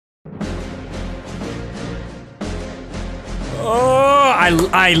Oh,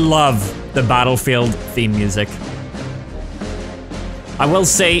 I love the Battlefield theme music. I will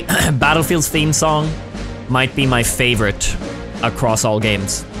say Battlefield's theme song might be my favorite across all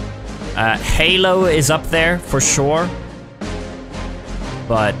games. Halo is up there for sure,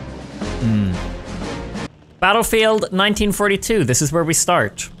 but Battlefield 1942, this is where we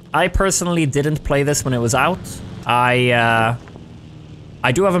start. I personally didn't play this when it was out. I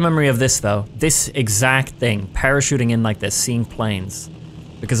do have a memory of this though. This exact thing, parachuting in like this, seeing planes.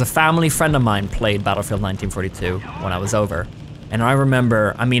 Because a family friend of mine played Battlefield 1942 when I was over. And I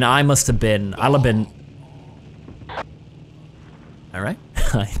remember, I mean, I'll have been, all right,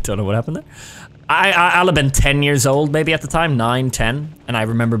 I don't know what happened there. I'll have been 10 years old maybe at the time, 9, 10. And I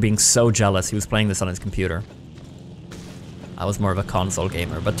remember being so jealous he was playing this on his computer. I was more of a console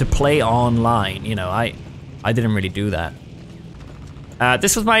gamer, but to play online, you know, I didn't really do that.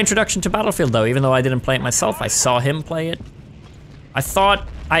 This was my introduction to Battlefield though, even though I didn't play it myself. I saw him play it. I thought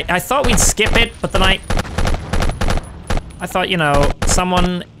we'd skip it, but then I thought, you know,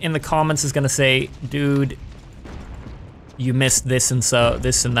 someone in the comments is gonna say, dude, you missed this and so,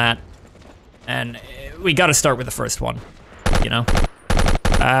 this and that. And we gotta start with the first one, you know?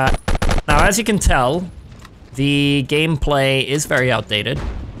 Now, as you can tell, the gameplay is very outdated.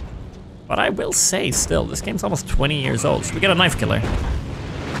 But I will say still, this game's almost 20 years old. Should we get a knife killer?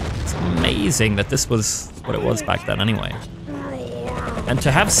 It's amazing that this was what it was back then anyway. And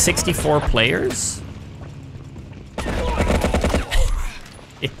to have 64 players?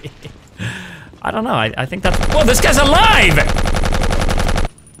 I don't know, I think that's, whoa, this guy's alive!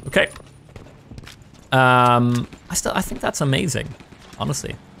 Okay. I think that's amazing,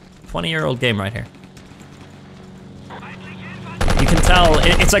 honestly. 20-year-old game right here. You can tell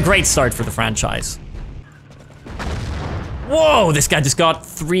it's a great start for the franchise. Whoa, this guy just got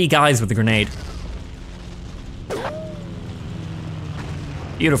 3 guys with a grenade.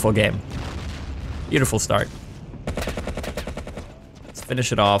 Beautiful game. Beautiful start. Let's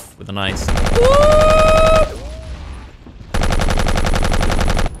finish it off with a nice.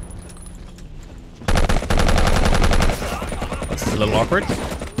 This is a little awkward.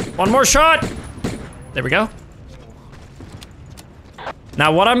 One more shot! There we go.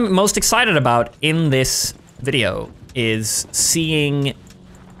 Now, what I'm most excited about in this video is seeing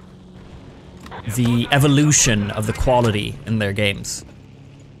the evolution of the quality in their games.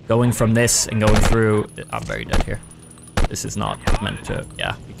 Going from this and going through, I'm very dead here. This is not meant to,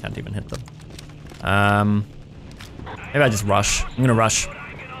 yeah, you can't even hit them. Maybe I just rush. I'm gonna rush.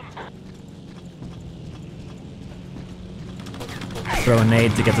 Throw a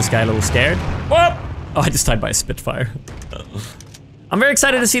nade to get this guy a little scared. Whoop! Oh, I just died by a Spitfire. I'm very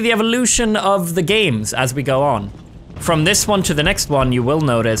excited to see the evolution of the games as we go on. From this one to the next one, you will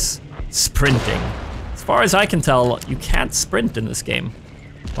notice sprinting. As far as I can tell, you can't sprint in this game.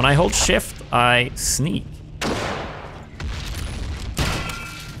 When I hold shift, I sneak.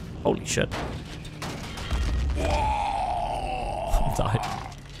 Holy shit. I'm died.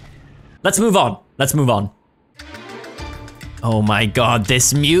 Let's move on. Let's move on. Oh my god,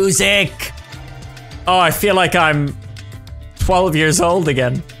 this music! Oh, I feel like I'm 12 years old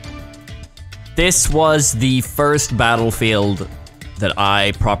again. This was the first Battlefield that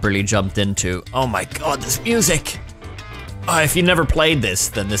I properly jumped into. Oh my god, this music! Oh, if you never played this,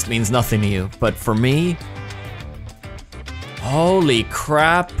 then this means nothing to you. But for me, holy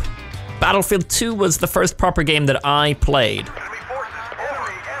crap. Battlefield 2 was the first proper game that I played.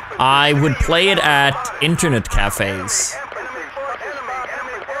 I would play it at internet cafes.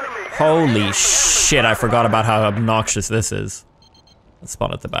 Holy shit, I forgot about how obnoxious this is. Let's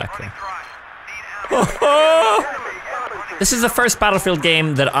spawn at the back here. This is the first Battlefield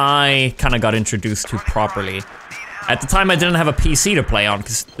game that I kind of got introduced to properly. At the time, I didn't have a PC to play on,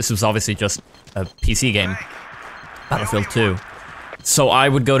 because this was obviously just a PC game. Battlefield 2. So I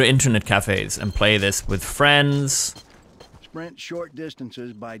would go to internet cafes and play this with friends. Sprint short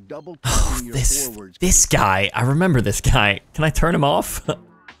distances by double this guy, I remember this guy. Can I turn him off?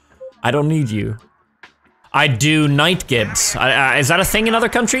 I don't need you. I do night gibs. Is that a thing in other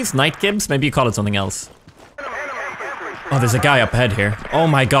countries? Night gibs? Maybe you call it something else. Oh, there's a guy up ahead here. Oh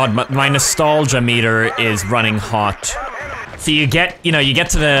my god, my nostalgia meter is running hot. So you get to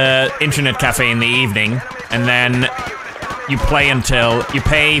the internet cafe in the evening, and then you play until you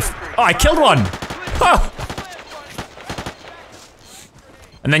pay. Oh, I killed one! Oh!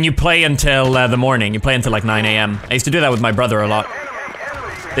 And then you play until the morning. You play until like 9 AM. I used to do that with my brother a lot.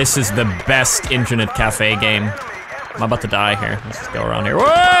 This is the best internet cafe game. I'm about to die here. Let's just go around here.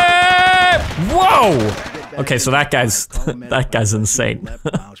 Whoa! Okay, so that guy's insane.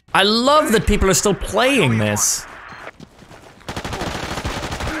 I love that people are still playing this.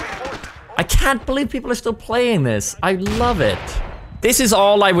 can't believe people are still playing this. I love it. This is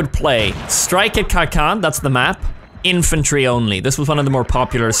all I would play. Strike at Kharkand, that's the map. Infantry only. This was one of the more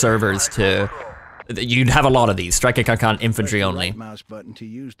popular servers to... You'd have a lot of these. Strike at Kharkand, infantry only.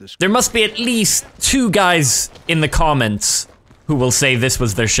 There must be at least 2 guys in the comments who will say this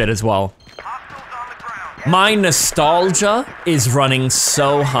was their shit as well. My nostalgia is running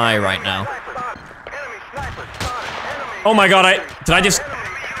so high right now. Oh my god, did I just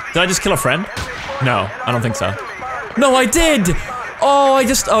kill a friend? No, I don't think so. No, I did! Oh,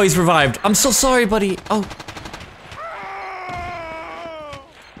 he's revived. I'm so sorry, buddy. Oh.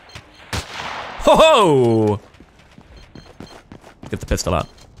 Ho ho! Get the pistol out.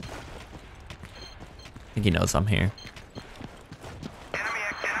 I think he knows I'm here.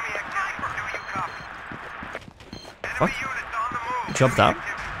 Fuck. He jumped out.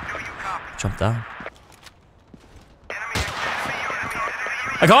 Jumped out.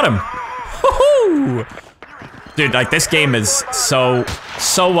 I got him! Woohoo! Dude, like, this game is so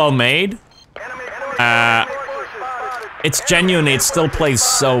well made. It's genuinely, it still plays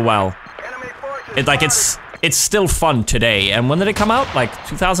so well. It's still fun today. And when did it come out? Like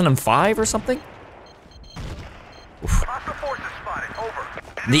 2005 or something? Oof.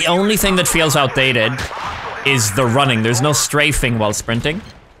 The only thing that feels outdated is the running. There's no strafing while sprinting.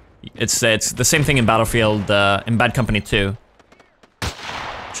 It's the same thing in Battlefield, in Bad Company 2.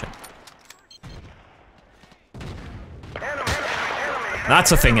 Shit.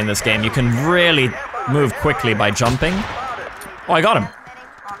 That's a thing in this game. You can really move quickly by jumping. Oh, I got him.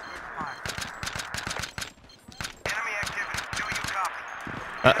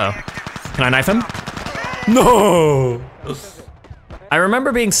 Uh-oh. Can I knife him? No! I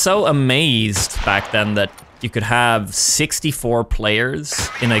remember being so amazed back then that you could have 64 players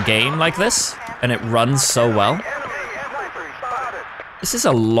in a game like this, and it runs so well. This is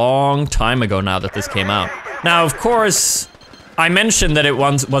a long time ago now that this came out. Now, of course, I mentioned that it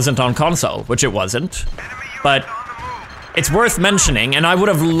wasn't on console, which it wasn't, but it's worth mentioning, and I would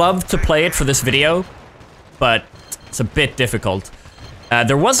have loved to play it for this video, but it's a bit difficult.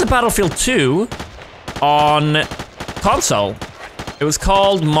 There was a Battlefield 2 on console. It was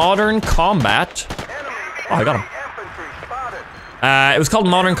called Modern Combat. Oh, I got him. It was called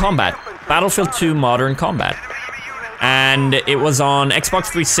Modern Combat. Battlefield 2 Modern Combat. And it was on Xbox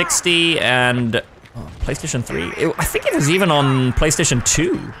 360 and PlayStation 3. I think it was even on PlayStation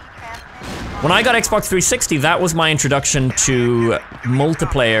 2. When I got Xbox 360, that was my introduction to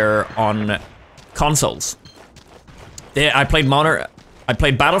multiplayer on consoles. I played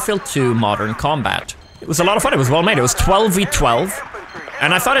Battlefield 2 Modern Combat. It was a lot of fun, it was well made. It was 12v12.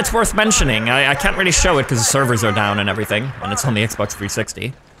 And I thought it's worth mentioning. I can't really show it because the servers are down and everything, and it's on the Xbox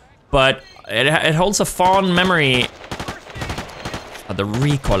 360. But it holds a fond memory. Oh, the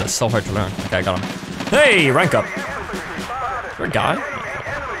recoil is so hard to learn. Okay, I got him. Hey, rank up. Is there a guy?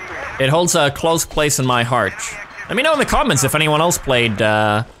 It holds a close place in my heart. Let me know in the comments if anyone else played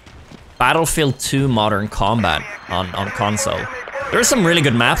Battlefield 2 Modern Combat on console. There are some really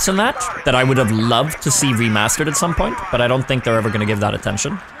good maps in that I would have loved to see remastered at some point, but I don't think they're ever gonna give that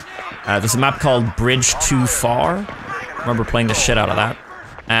attention. There's a map called Bridge Too Far. I remember playing the shit out of that.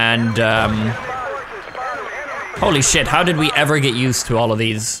 And, holy shit, how did we ever get used to all of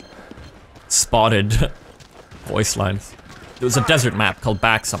these spotted voice lines? There was a desert map called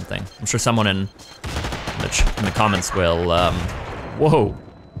Back Something. I'm sure someone in the comments will, will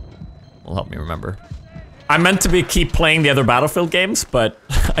help me remember. I meant to keep playing the other Battlefield games, but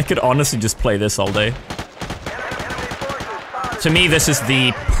I could honestly just play this all day. To me, this is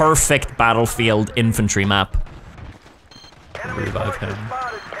the perfect Battlefield infantry map. Revive him.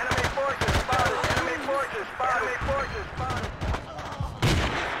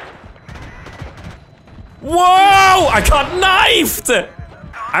 Whoa! I got knifed!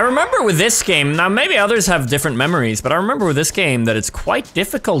 I remember with this game, now maybe others have different memories, but I remember with this game that it's quite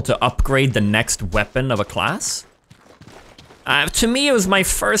difficult to upgrade the next weapon of a class. To me, it was my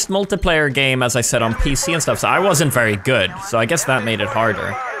first multiplayer game, as I said, on PC and stuff, so I wasn't very good, so I guess that made it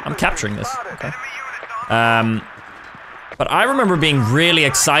harder. I'm capturing this, okay. But I remember being really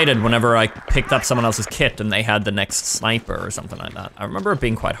excited whenever I picked up someone else's kit and they had the next sniper or something like that. I remember it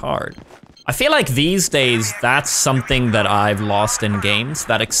being quite hard. I feel like these days, that's something that I've lost in games,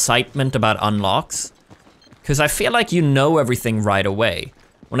 that excitement about unlocks. Because I feel like you know everything right away.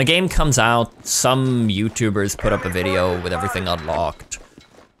 When a game comes out, some YouTubers put up a video with everything unlocked.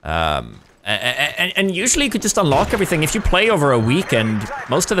 And usually you could just unlock everything. If you play over a weekend,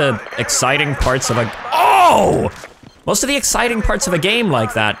 most of the exciting parts of most of the exciting parts of a game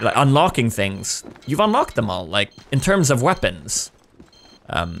like that, like unlocking things, you've unlocked them all, like, in terms of weapons.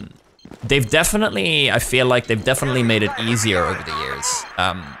 they've definitely, I feel like they've definitely made it easier over the years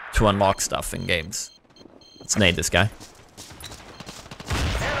to unlock stuff in games. Let's nade this guy.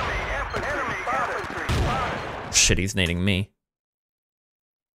 Shit, he's nading me.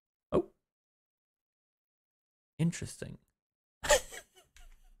 Oh. Interesting.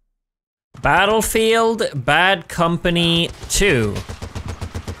 Battlefield Bad Company 2.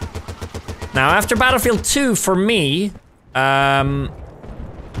 Now, after Battlefield 2, for me,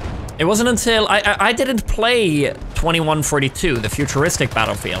 it wasn't until I didn't play 2142, the futuristic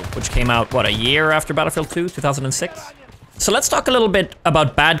Battlefield, which came out, what, a year after Battlefield 2, 2006? So let's talk a little bit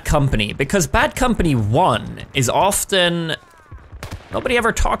about Bad Company, because Bad Company 1 is often, nobody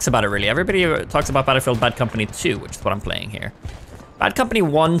ever talks about it really. Everybody talks about Battlefield Bad Company 2, which is what I'm playing here. Bad Company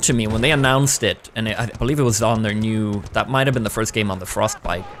 1 to me, when they announced it, and I believe it was on their new, that might have been the first game on the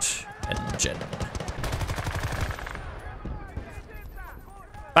Frostbite engine.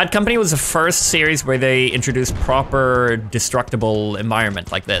 Bad Company was the first series where they introduced proper destructible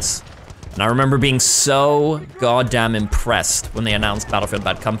environment like this. And I remember being so goddamn impressed when they announced Battlefield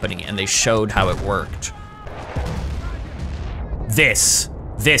Bad Company and they showed how it worked. This,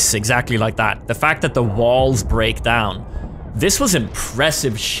 exactly like that. The fact that the walls break down. This was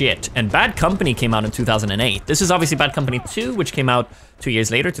impressive shit, and Bad Company came out in 2008. This is obviously Bad Company 2, which came out 2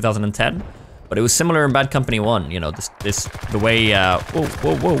 years later, 2010. But it was similar in Bad Company 1, you know, the way, whoa.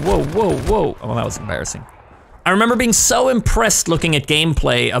 Oh, that was embarrassing. I remember being so impressed looking at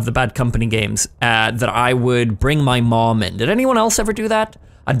gameplay of the Bad Company games that I would bring my mom in. Did anyone else ever do that?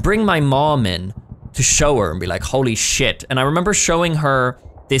 I'd bring my mom in to show her and be like, holy shit. And I remember showing her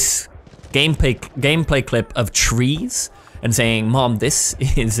this gameplay clip of trees and saying, Mom, this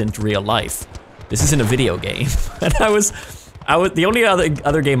isn't real life. This isn't a video game. And the only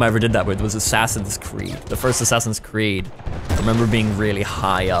other game I ever did that with was Assassin's Creed. The first Assassin's Creed. I remember being really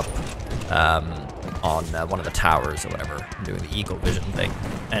high up on one of the towers or whatever, doing the Eagle Vision thing,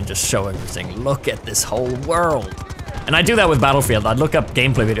 and just showing her, saying, look at this whole world. And I do that with Battlefield. I'd look up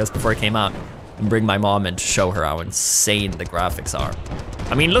gameplay videos before it came out and bring my mom in to show her how insane the graphics are.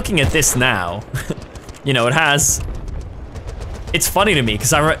 I mean, looking at this now, you know, it's funny to me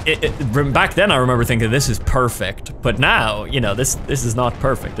because back then I remember thinking this is perfect, but now, you know, this is not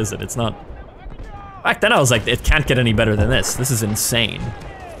perfect, is it? It's not. Back then I was like, it can't get any better than this. This is insane.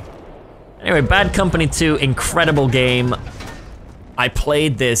 Anyway, Bad Company 2, incredible game. I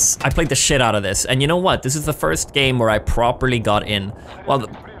played the shit out of this, and you know what? This is the first game where I properly got in. Well,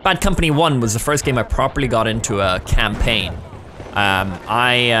 Bad Company 1 was the first game I properly got into a campaign.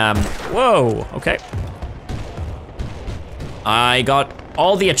 Whoa, okay. I got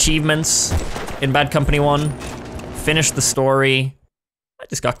all the achievements in Bad Company 1, finished the story. I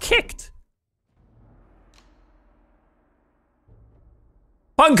just got kicked.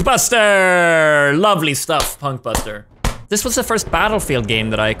 Punkbuster! Lovely stuff, Punkbuster. This was the first Battlefield game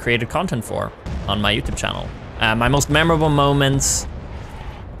that I created content for on my YouTube channel. My most memorable moments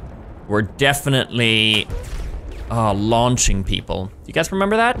were definitely launching people. Do you guys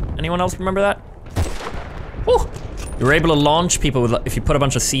remember that? Anyone else remember that? Woo! You were able to launch people if you put a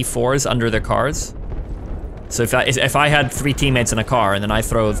bunch of C4s under their cars. So if I had 3 teammates in a car and then I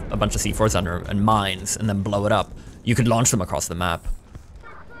throw a bunch of C4s under and mines and then blow it up, you could launch them across the map.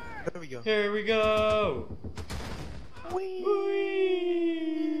 There we go. Here we go. Whee!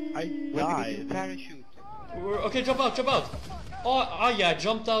 Whee! I died. Parachute. Okay, jump out. Oh yeah,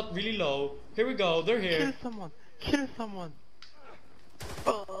 jumped out really low. Here we go, they're here. Kill someone.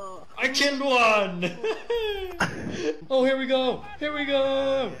 I killed one! Oh, here we go.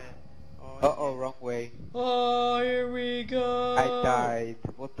 Uh-oh, wrong way. Oh, here we go. I died.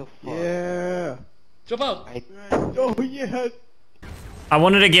 What the fuck? Yeah. Jump out. Oh, yes. I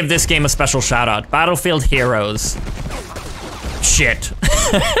wanted to give this game a special shout out. Battlefield Heroes. Shit.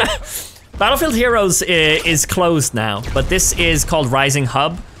 Battlefield Heroes is closed now, but this is called Rising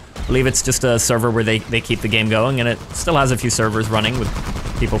Hub. I believe it's just a server where they keep the game going, and it still has a few servers running with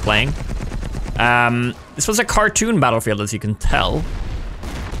people playing. This was a cartoon Battlefield, as you can tell.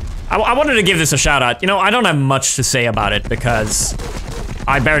 I wanted to give this a shout out. You know, I don't have much to say about it because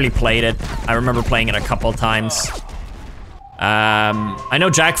I barely played it. I remember playing it a couple times. I know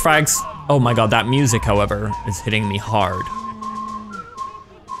Jack Frags. Oh my god, that music, however, is hitting me hard.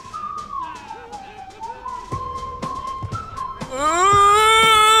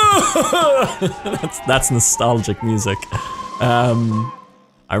 that's nostalgic music.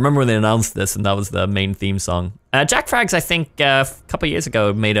 I remember when they announced this and that was the main theme song. Jack Frags, I think a couple years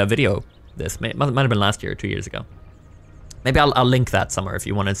ago made a video of this. Might have been last year or 2 years ago. Maybe I'll link that somewhere if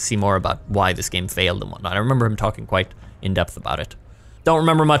you want to see more about why this game failed and whatnot. I remember him talking quite in depth about it. Don't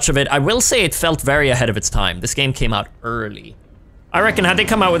remember much of it. I will say it felt very ahead of its time. This game came out early. I reckon had they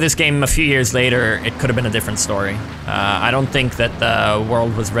come out with this game a few years later, it could have been a different story. I don't think that the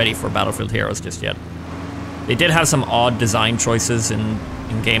world was ready for Battlefield Heroes just yet. They did have some odd design choices in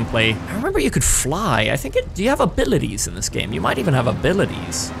gameplay. I remember you could fly. I think do you have abilities in this game? You might even have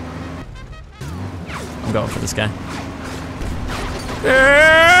abilities. I'm going for this guy.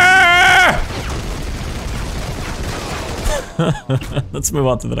 Let's move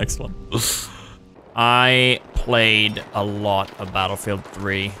on to the next one. I played a lot of Battlefield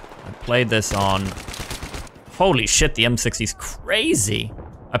 3. I played this on... Holy shit, the M60's crazy.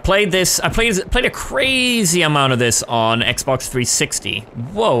 I played a crazy amount of this on Xbox 360.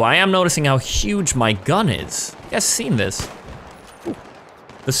 Whoa, I am noticing how huge my gun is. You guys seen this? Ooh.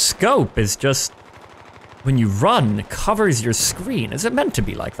 The scope is just... When you run, it covers your screen. Is it meant to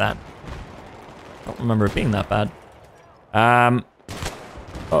be like that? I don't remember it being that bad.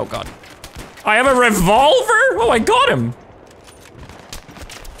 Oh god. I have a revolver? Oh, I got him.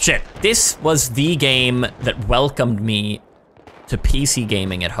 Shit, this was the game that welcomed me to PC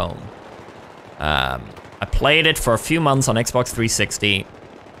gaming at home. I played it for a few months on Xbox 360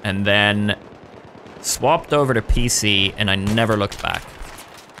 and then swapped over to PC and I never looked back.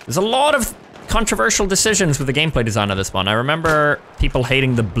 There's a lot of controversial decisions with the gameplay design of this one. I remember people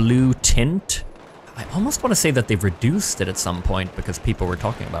hating the blue tint. I almost want to say that they've reduced it at some point because people were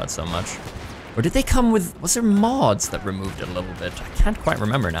talking about it so much. Or did they come with, was there mods that removed it a little bit? I can't quite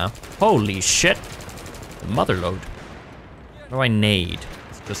remember now. Holy shit. The mother load. What do I need?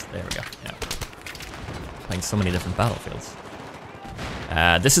 It's just, there we go, yeah. Playing so many different battlefields.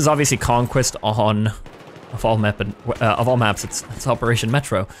 This is obviously Conquest on, of all maps, it's Operation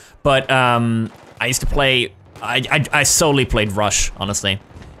Metro. But I used to play, I solely played Rush, honestly.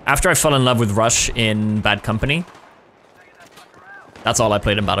 After I fell in love with Rush in Bad Company, that's all I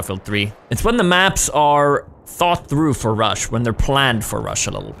played in Battlefield 3. It's when the maps are thought through for Rush, when they're planned for Rush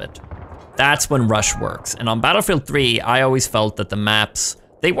a little bit. That's when Rush works. And on Battlefield 3, I always felt that the maps,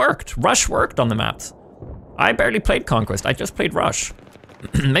 they worked. Rush worked on the maps. I barely played Conquest, I just played Rush.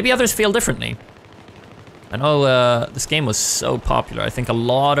 Maybe others feel differently. I know this game was so popular. I think a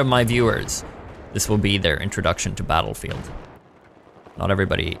lot of my viewers, this will be their introduction to Battlefield. Not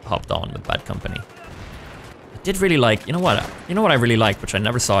everybody hopped on with Bad Company. I did really like, you know what I really liked, which I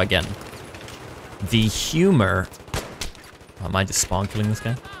never saw again? The humor. Oh, am I just spawn killing this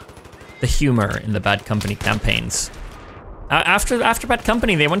guy? The humor in the Bad Company campaigns. After Bad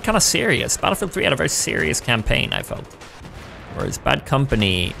Company, they went kind of serious. Battlefield 3 had a very serious campaign, I felt. Whereas Bad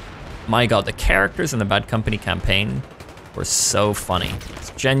Company, my god, the characters in the Bad Company campaign were so funny.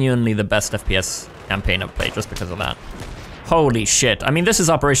 It's genuinely the best FPS campaign I've played just because of that. Holy shit. I mean, this is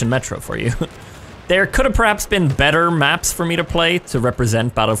Operation Metro for you. There could have perhaps been better maps for me to play to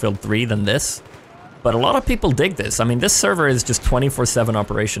represent Battlefield 3 than this. But a lot of people dig this. I mean, this server is just 24/7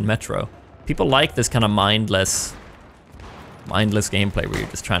 Operation Metro. People like this kind of mindless gameplay where you're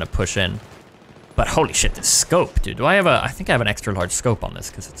just trying to push in. But holy shit, this scope, dude. I think I have an extra large scope on this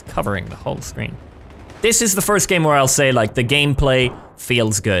because it's covering the whole screen. This is the first game where I'll say, like, the gameplay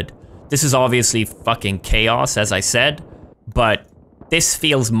feels good. This is obviously fucking chaos, as I said, but this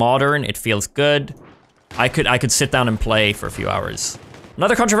feels modern, it feels good. I could sit down and play for a few hours.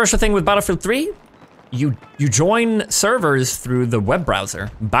 Another controversial thing with Battlefield 3, you join servers through the web browser,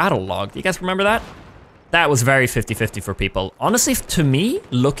 Battlelog. Do you guys remember that? That was very 50-50 for people. Honestly, to me,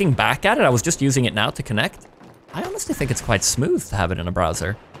 looking back at it, I was just using it now to connect. I honestly think it's quite smooth to have it in a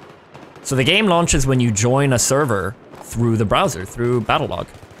browser. So the game launches when you join a server through the browser, through Battlelog.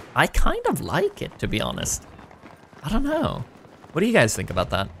 I kind of like it, to be honest. I don't know. What do you guys think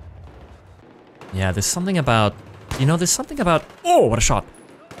about that? Yeah, there's something about, you know, there's something about, oh, what a shot.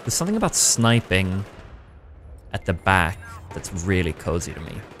 There's something about sniping at the back that's really cozy to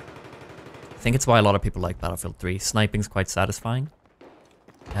me. I think it's why a lot of people like Battlefield 3. Sniping's quite satisfying.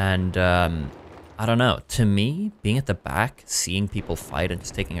 And, I don't know, to me, being at the back, seeing people fight and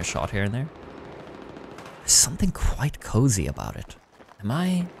just taking a shot here and there, there's something quite cozy about it.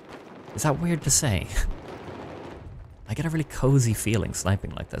 Is that weird to say? I get a really cozy feeling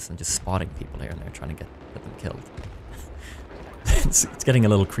sniping like this and just spotting people here and there trying to get them killed. It's getting a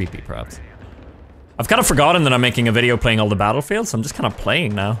little creepy, perhaps. I've kind of forgotten that I'm making a video playing all the Battlefields, so I'm just kind of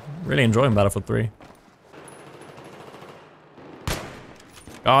playing now. Really enjoying Battlefield 3.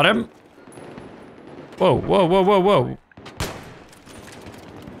 Got him. Whoa, whoa, whoa, whoa, whoa.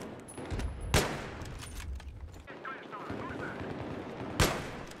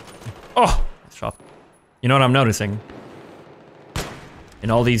 Oh, shot. You know what I'm noticing?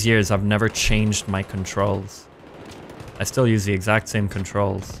 In all these years, I've never changed my controls. I still use the exact same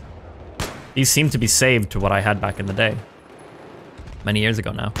controls. These seem to be saved to what I had back in the day. Many years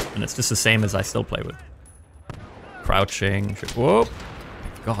ago now. And it's just the same as I still play with. Crouching. Whoop.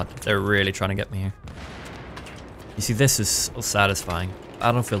 God, they're really trying to get me here. You see, this is so satisfying.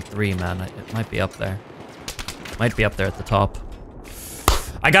 Battlefield 3, man. It might be up there. Might be up there at the top.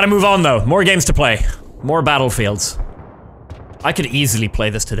 I gotta move on, though. More games to play. More Battlefields. I could easily play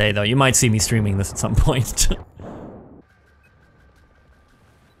this today, though. You might see me streaming this at some point.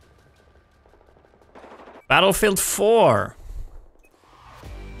 Battlefield 4.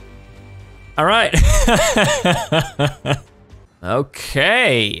 All right.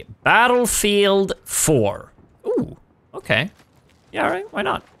 Okay. Battlefield 4. Ooh, okay. Yeah, all right, why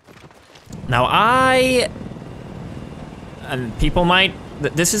not? Now and people might,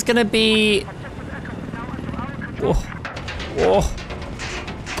 this is gonna be, whoa.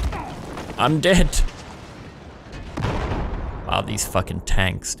 I'm dead. Wow, these fucking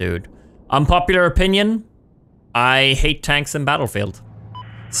tanks, dude. Unpopular opinion, I hate tanks in Battlefield.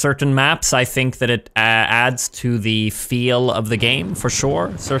 Certain maps, I think that it adds to the feel of the game, for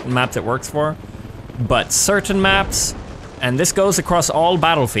sure. Certain maps it works for. But certain maps, and this goes across all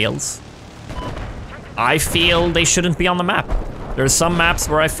Battlefields, I feel they shouldn't be on the map. There's some maps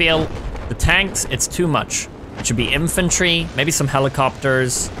where I feel the tanks, it's too much. It should be infantry, maybe some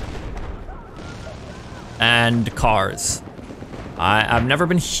helicopters, and cars. I've never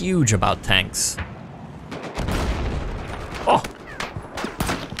been huge about tanks. Oh.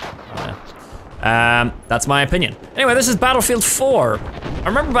 That's my opinion. Anyway, this is Battlefield 4. I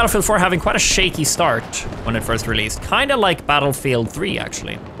remember Battlefield 4 having quite a shaky start when it first released. Kinda like Battlefield 3,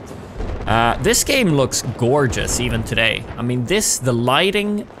 actually. This game looks gorgeous even today. I mean, the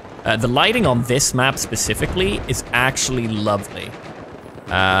lighting on this map specifically is actually lovely.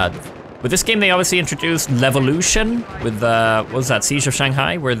 With this game, they obviously introduced Levolution with what was that, Siege of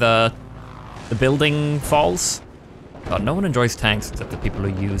Shanghai, where the building falls. God, no one enjoys tanks except the people who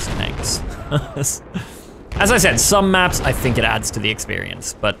use tanks. As I said, some maps, I think it adds to the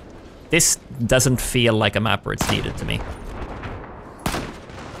experience, but this doesn't feel like a map where it's needed to me.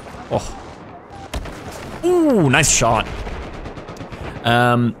 Oh. Ooh, nice shot.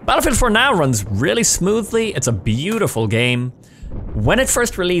 Battlefield 4 now runs really smoothly. It's a beautiful game. When it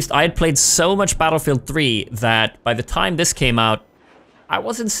first released, I had played so much Battlefield 3 that by the time this came out, I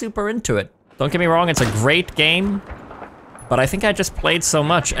wasn't super into it. Don't get me wrong, it's a great game, but I think I just played so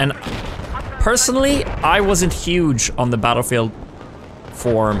much. And personally, I wasn't huge on the Battlefield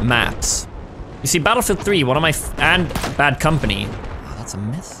 4 maps. You see, Battlefield 3, and Bad Company, oh, that's a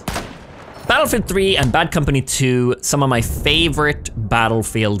miss. Battlefield 3 and Bad Company 2, some of my favorite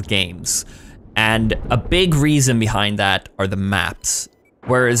Battlefield games. And a big reason behind that are the maps.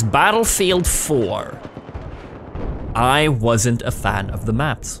 Whereas Battlefield 4, I wasn't a fan of the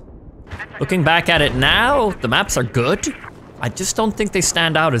maps. Looking back at it now, the maps are good. I just don't think they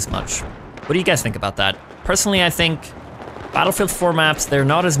stand out as much. What do you guys think about that? Personally, I think Battlefield 4 maps, they're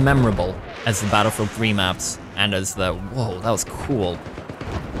not as memorable as the Battlefield 3 maps and as the, whoa, that was cool.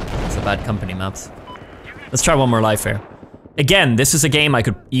 It's the Bad Company maps. Let's try one more life here. Again, this is a game I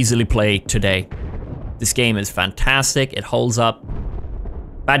could easily play today. This game is fantastic, it holds up.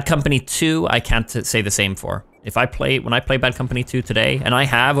 Bad Company 2, I can't say the same for. When I play Bad Company 2 today, and I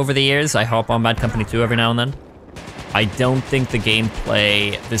have over the years, I hop on Bad Company 2 every now and then. I don't think the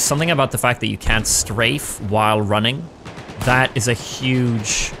gameplay, there's something about the fact that you can't strafe while running. That is a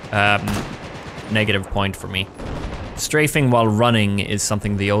huge negative point for me. Strafing while running is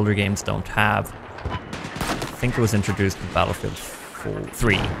something the older games don't have. I think it was introduced in Battlefield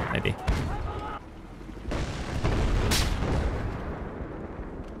 3, maybe.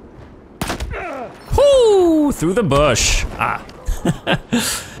 Whoo! Through the bush. Ah. Right,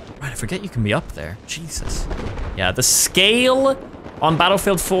 I forget you can be up there. Jesus. Yeah, the scale on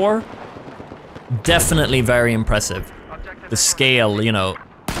Battlefield 4, definitely very impressive. The scale, you know.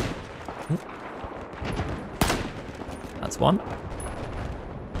 That's one.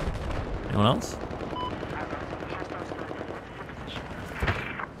 Anyone else?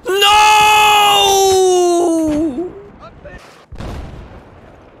 No!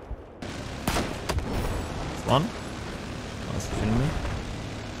 That's one. What's shooting me?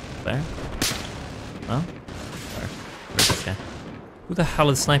 There? No? There. Where's this guy? Who the hell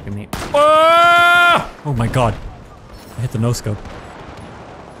is sniping me? Oh! Oh my god. I hit the no-scope.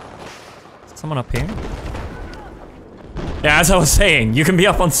 Is someone up here? Yeah, as I was saying, you can be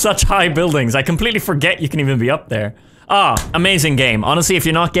up on such high buildings. I completely forget you can even be up there. Ah, amazing game. Honestly, if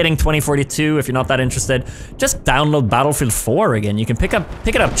you're not getting 2042, if you're not that interested, just download Battlefield 4 again. You can pick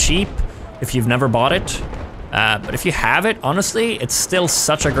it up cheap if you've never bought it. But if you have it, honestly, it's still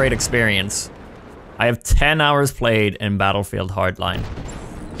such a great experience. I have 10 hours played in Battlefield Hardline.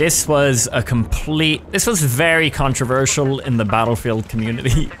 This was very controversial in the Battlefield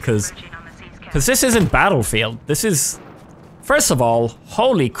community, because this isn't Battlefield. This is, first of all,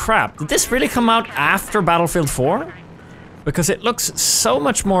 holy crap. Did this really come out after Battlefield 4? Because it looks so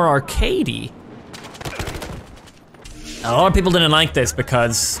much more arcadey. A lot of people didn't like this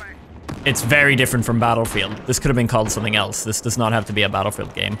because it's very different from Battlefield. This could have been called something else. This does not have to be a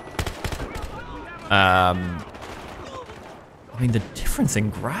Battlefield game. I mean, the difference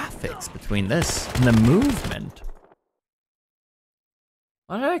in graphics between this and the movement.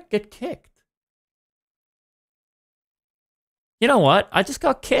 Why did I get kicked? You know what? I just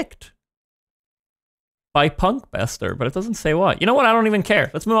got kicked by Punkbester, but it doesn't say what. You know what? I don't even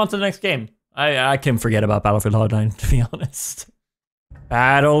care. Let's move on to the next game. I can forget about Battlefield Hardline, to be honest.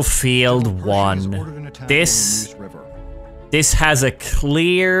 Battlefield 1. This has a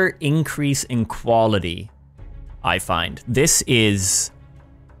clear increase in quality, I find. This is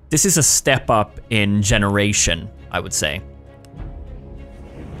a step up in generation, I would say.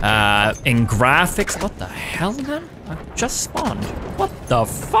 In graphics, what the hell, man? I just spawned. What the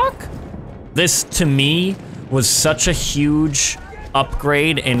fuck? This, to me, was such a huge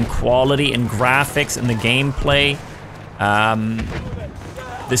upgrade in quality and graphics and the gameplay.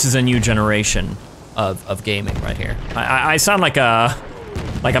 This is a new generation of gaming right here. I sound like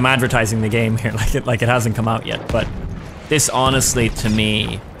I'm advertising the game here, like it hasn't come out yet, but this honestly to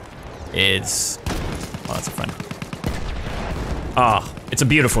me is, oh, that's a friend. It's a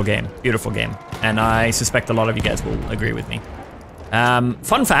beautiful game, and I suspect a lot of you guys will agree with me.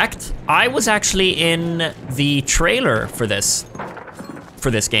 Fun fact, I was actually in the trailer for this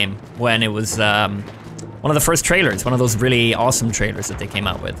game when it was one of the first trailers, one of those really awesome trailers that they came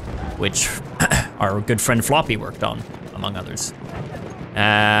out with, which our good friend Floppy worked on, among others.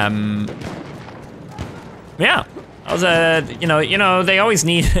 Yeah, I was you know, they always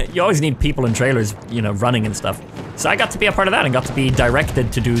need, you always need people in trailers, you know, running and stuff. So I got to be a part of that and got to be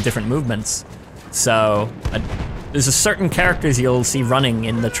directed to do different movements. So there's a certain characters you'll see running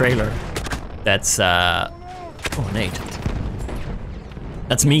in the trailer. That's oh, Nate.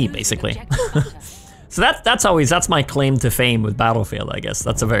 That's me, basically. So that's my claim to fame with Battlefield, I guess.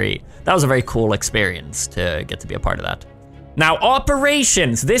 That was a very cool experience to get to be a part of that. Now,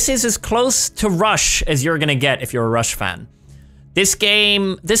 operations. This is as close to Rush as you're gonna get if you're a Rush fan. This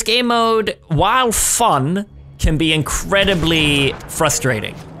game mode, while fun, can be incredibly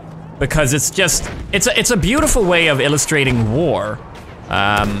frustrating because it's a beautiful way of illustrating war.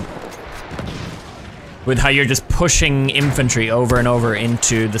 With how you're just pushing infantry over and over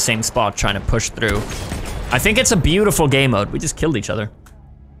into the same spot, trying to push through. I think it's a beautiful game mode. We just killed each other.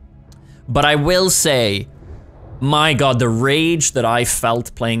 But I will say, my God, the rage that I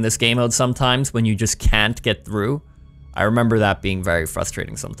felt playing this game mode sometimes when you just can't get through, I remember that being very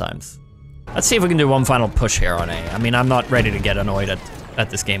frustrating sometimes. Let's see if we can do one final push here on A. I mean, I'm not ready to get annoyed at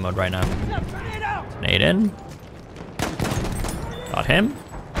this game mode right now. Nade in. Got him.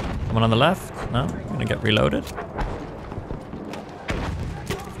 Someone on the left. No, I'm gonna get reloaded.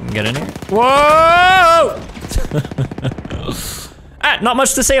 Get in here. Whoa! Not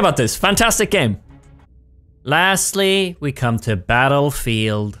much to say about this. Fantastic game. Lastly, we come to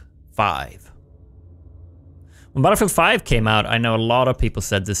Battlefield 5. When Battlefield 5 came out, I know a lot of people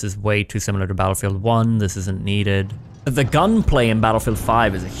said this is way too similar to Battlefield 1, this isn't needed. The gunplay in Battlefield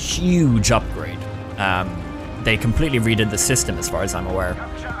 5 is a huge upgrade. They completely redid the system as far as I'm aware.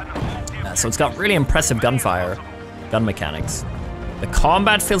 So it's got really impressive gunfire, gun mechanics. The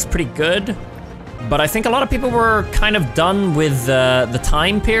combat feels pretty good, but I think a lot of people were kind of done with the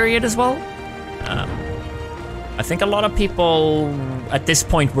time period as well. I think a lot of people at this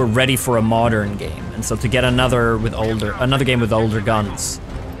point were ready for a modern game, and so to get another game with older guns,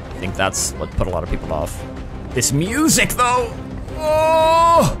 I think that's what put a lot of people off. This music though,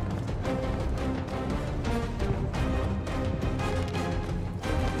 oh!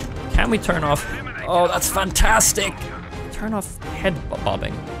 Can we turn off? Oh, that's fantastic. Turn off head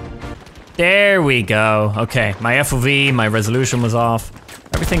bobbing. There we go. Okay, my FOV, my resolution was off.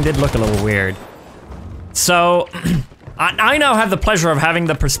 Everything did look a little weird. So, I now have the pleasure of having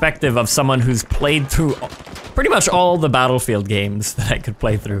the perspective of someone who's played through pretty much all the Battlefield games that I could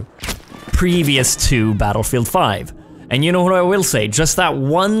play through previous to Battlefield 5. And you know what I will say? Just that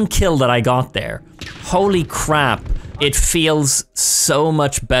one kill that I got there, holy crap. It feels so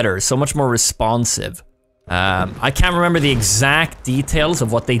much better, so much more responsive. I can't remember the exact details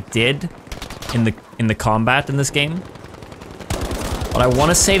of what they did in the combat in this game. But I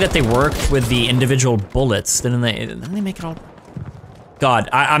want to say that they worked with the individual bullets, didn't they? Didn't they make it all? God,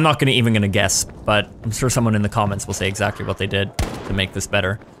 I'm not even gonna guess, but I'm sure someone in the comments will say exactly what they did to make this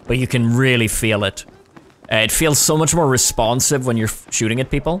better. But you can really feel it. It feels so much more responsive when you're shooting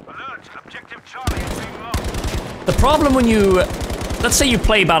at people. The problem when you, let's say you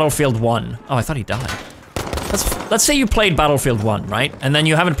play Battlefield 1. Oh, I thought he died. Let's say you played Battlefield 1, right? And then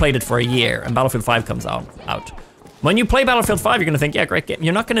you haven't played it for a year, and Battlefield 5 comes out. When you play Battlefield 5, you're gonna think, yeah, great game.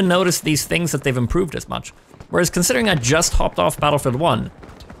 You're not gonna notice these things that they've improved as much. Whereas considering I just hopped off Battlefield 1,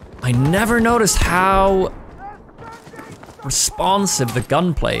 I never noticed how responsive the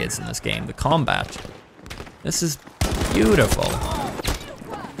gunplay is in this game, the combat. This is beautiful.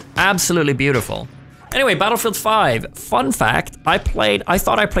 Absolutely beautiful. Anyway, Battlefield 5, fun fact, I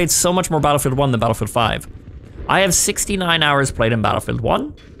thought I played so much more Battlefield 1 than Battlefield 5. I have 69 hours played in Battlefield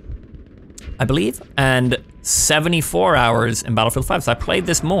 1, I believe, and 74 hours in Battlefield 5, so I played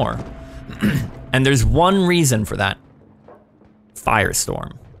this more. And there's one reason for that.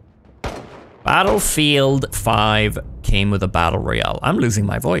 Firestorm. Battlefield 5 came with a battle royale. I'm losing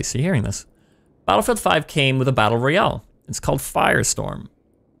my voice, are you hearing this? Battlefield 5 came with a battle royale. It's called Firestorm.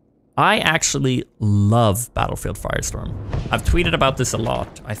 I actually love Battlefield Firestorm. I've tweeted about this a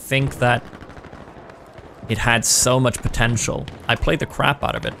lot. I think that it had so much potential. I played the crap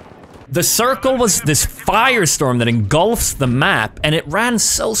out of it. The circle was this firestorm that engulfs the map, and it ran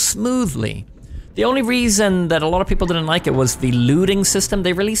so smoothly. The only reason that a lot of people didn't like it was the looting system.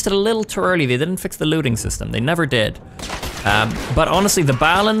 They released it a little too early. They didn't fix the looting system. They never did. But honestly, the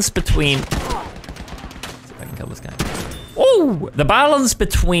balance between... Let's see if I can kill this guy. Oh! The balance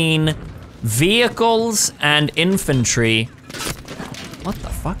between vehicles and infantry... What the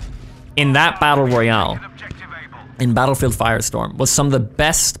fuck? In that battle royale, in Battlefield Firestorm, was some of the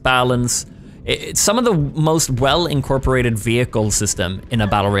best balance... It's some of the most well-incorporated vehicle system in a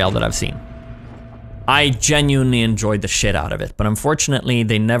battle royale that I've seen. I genuinely enjoyed the shit out of it, but unfortunately,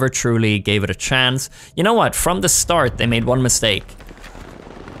 they never truly gave it a chance. You know what? From the start, they made one mistake.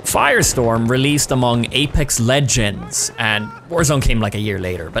 Firestorm released among Apex Legends, and Warzone came like a year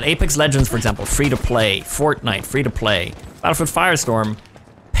later, but Apex Legends, for example, free-to-play, Fortnite, free-to-play, Battlefield Firestorm,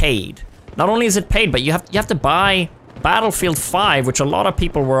 paid. Not only is it paid, but you have to buy Battlefield 5, which a lot of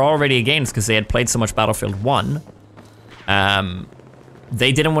people were already against because they had played so much Battlefield 1.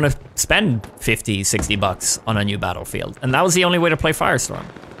 They didn't want to spend 50, 60 bucks on a new Battlefield, and that was the only way to play Firestorm.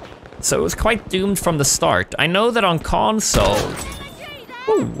 So it was quite doomed from the start. I know that on console,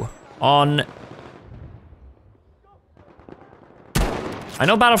 I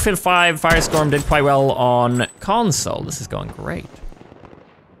know Battlefield 5 Firestorm did quite well on console. This is going great.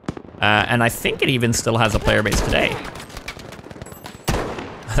 And I think it even still has a player base today.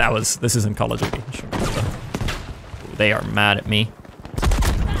 This isn't Call of Duty. Sure. They are mad at me.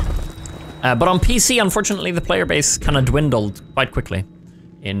 But on PC, unfortunately, the player base kind of dwindled quite quickly.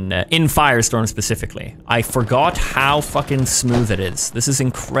 In Firestorm specifically. I forgot how fucking smooth it is. This is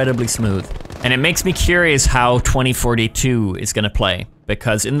incredibly smooth. And it makes me curious how 2042 is gonna play.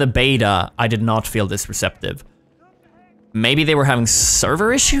 Because in the beta, I did not feel this receptive. Maybe they were having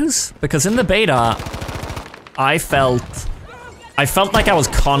server issues? Because in the beta, I felt like I was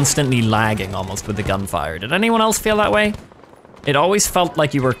constantly lagging almost with the gunfire. Did anyone else feel that way? It always felt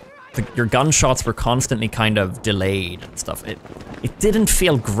like your gunshots were constantly kind of delayed and stuff. It didn't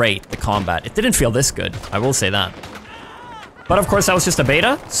feel great, the combat. It didn't feel this good, I will say that. But of course that was just a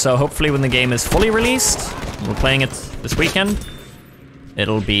beta, so hopefully when the game is fully released, and we're playing it this weekend,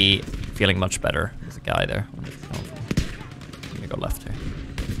 it'll be feeling much better. There's a guy there. Let me go left here.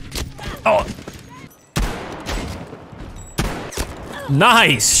 Oh!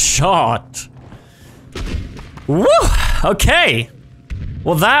 Nice shot! Woo! Okay!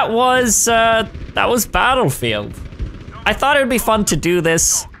 Well, that was Battlefield. I thought it would be fun to do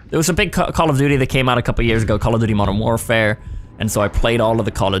this. There was a big Call of Duty that came out a couple years ago, Call of Duty Modern Warfare, and so I played all of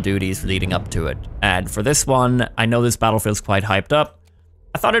the Call of Duties leading up to it. And for this one, I know this Battlefield's quite hyped up.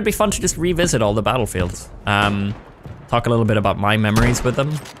 I thought it'd be fun to just revisit all the Battlefields. Talk a little bit about my memories with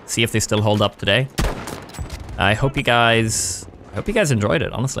them, see if they still hold up today. I hope you guys enjoyed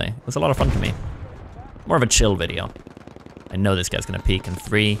it, honestly. It was a lot of fun to me. More of a chill video. I know this guy's gonna peek in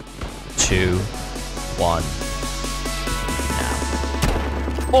 3, 2, 1.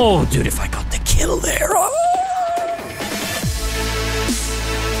 Now. Oh, dude, if I got the kill there. Oh.